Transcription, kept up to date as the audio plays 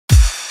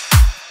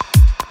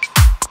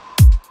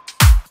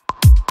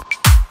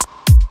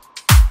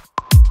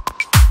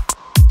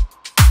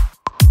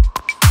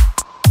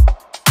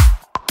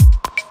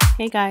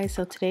Hey guys,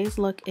 so today's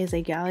look is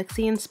a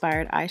galaxy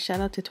inspired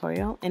eyeshadow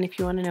tutorial, and if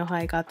you want to know how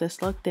I got this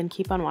look, then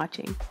keep on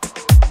watching.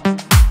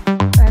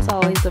 As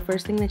always, the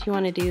first thing that you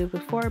want to do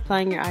before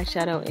applying your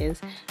eyeshadow is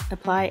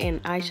apply an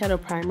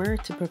eyeshadow primer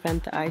to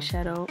prevent the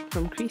eyeshadow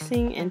from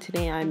creasing, and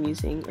today I'm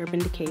using Urban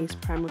Decay's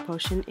Primer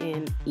Potion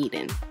in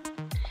Eden.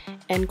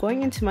 And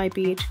going into my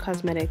BH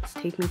Cosmetics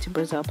Take Me to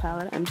Brazil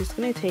palette, I'm just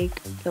going to take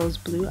those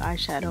blue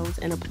eyeshadows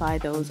and apply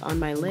those on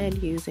my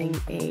lid using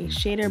a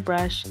shader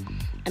brush,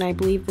 and I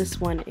believe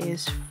this one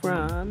is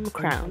from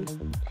Crown.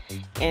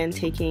 And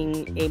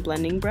taking a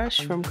blending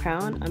brush from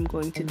Crown, I'm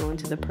going to go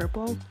into the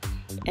purple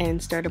and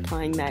start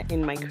applying that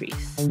in my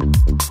crease.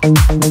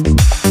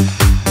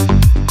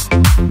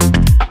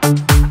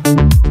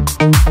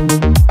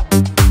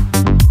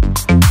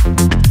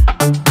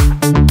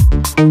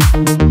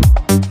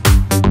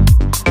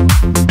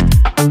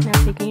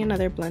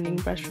 Blending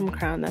brush from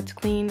Crown that's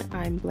clean,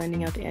 I'm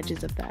blending out the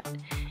edges of that.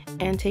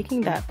 And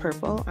taking that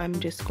purple, I'm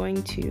just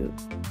going to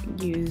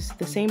use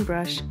the same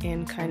brush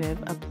and kind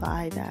of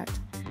apply that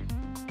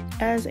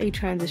as a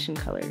transition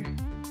color.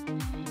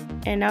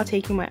 And now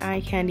taking my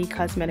Eye Candy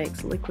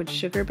Cosmetics Liquid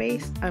Sugar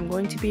Base, I'm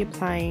going to be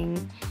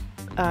applying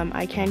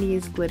Eye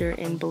Candy's glitter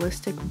in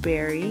Ballistic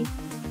Berry,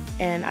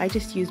 and I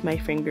just use my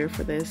finger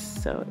for this,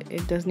 so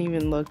it doesn't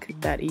even look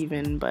that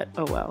even, but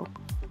oh well.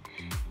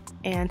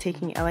 And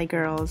taking LA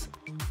Girl's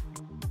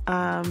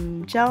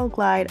Gel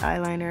Glide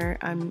eyeliner,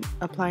 I'm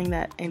applying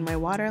that in my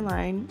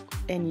waterline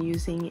and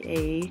using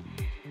a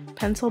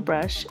pencil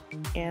brush,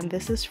 and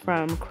this is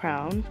from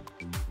Crown,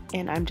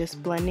 and I'm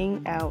just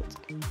blending out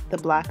the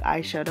black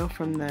eyeshadow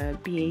from the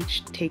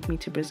BH Take Me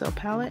to Brazil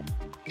palette.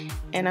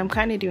 And I'm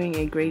kind of doing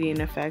a gradient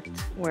effect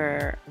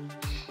where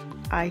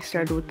I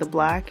started with the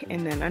black,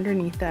 and then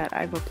underneath that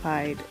I've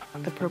applied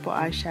the purple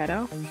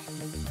eyeshadow,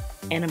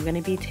 and I'm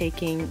going to be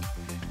taking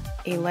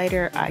a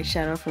lighter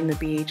eyeshadow from the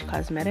BH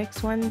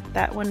Cosmetics one,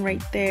 that one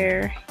right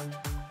there,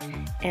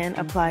 and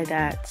apply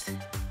that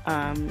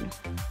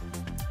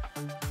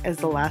as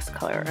the last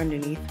color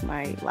underneath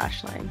my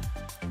lash line.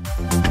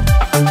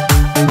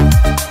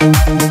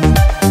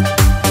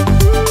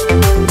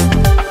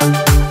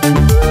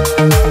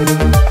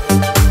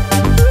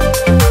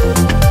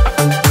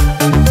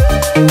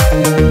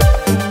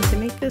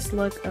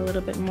 Look a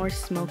little bit more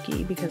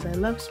smoky because I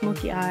love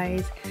smoky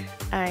eyes,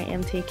 I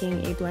am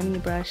taking a blending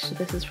brush,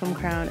 this is from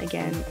Crown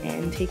again,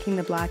 and taking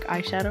the black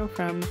eyeshadow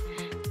from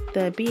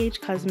the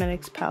BH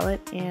Cosmetics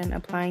palette and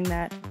applying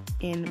that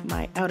in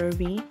my outer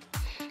V.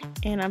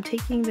 And I'm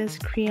taking this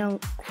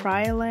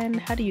Kryolan,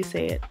 how do you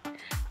say it?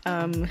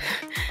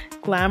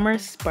 Glamour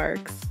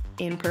Sparks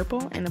in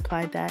purple, and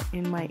applied that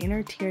in my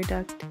inner tear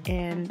duct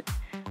and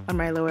on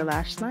my lower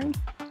lash line.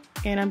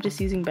 And I'm just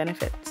using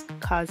Benefits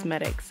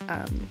Cosmetics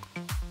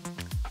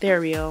They're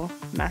Real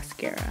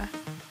mascara,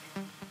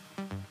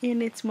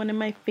 and it's one of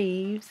my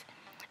faves.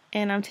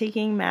 And I'm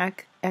taking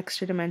MAC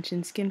Extra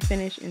Dimension Skin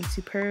Finish in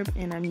Superb,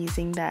 and I'm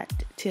using that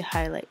to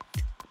highlight.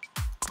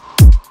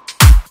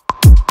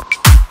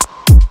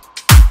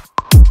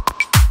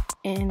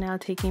 And now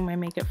taking my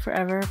Makeup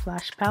Forever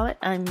Flash Palette,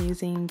 I'm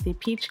using the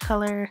peach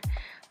color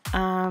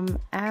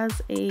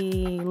as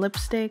a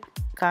lipstick.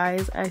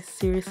 Guys, I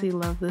seriously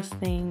love this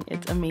thing.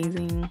 It's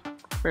amazing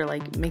for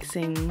like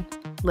mixing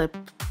lip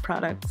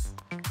products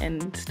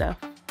and stuff.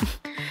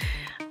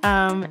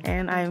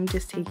 And I'm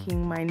just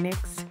taking my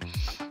NYX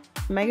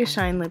Mega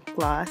Shine Lip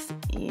Gloss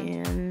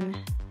in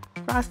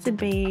Frosted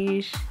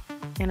Beige,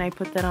 and I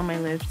put that on my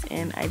lips,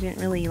 and I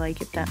didn't really like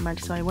it that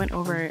much, so I went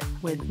over it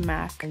with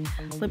MAC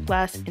Lip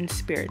Gloss in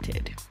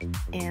Spirited.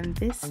 And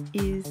this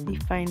is the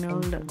final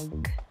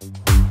look.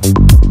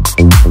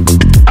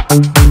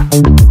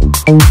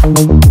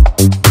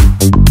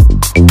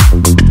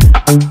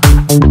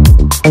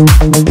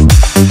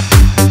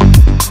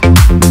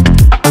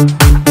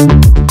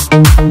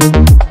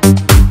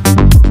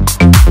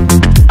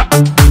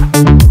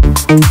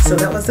 So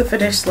that was the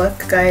finished look,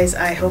 guys.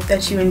 I hope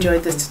that you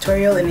enjoyed this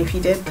tutorial, and if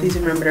you did, please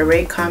remember to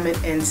rate, comment,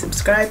 and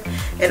subscribe.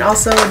 And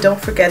also don't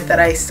forget that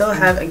I still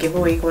have a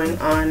giveaway going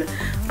on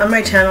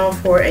my channel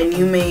for a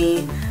new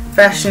May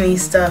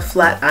fashionista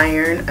flat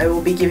iron. I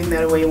will be giving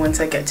that away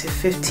once I get to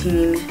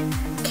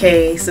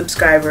 15K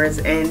subscribers.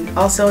 And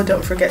also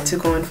don't forget to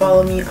go and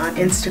follow me on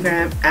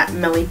Instagram at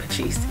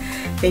MellyPatrice.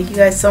 Thank you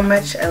guys so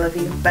much. I love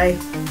you. Bye.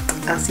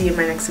 I'll see you in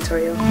my next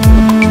tutorial.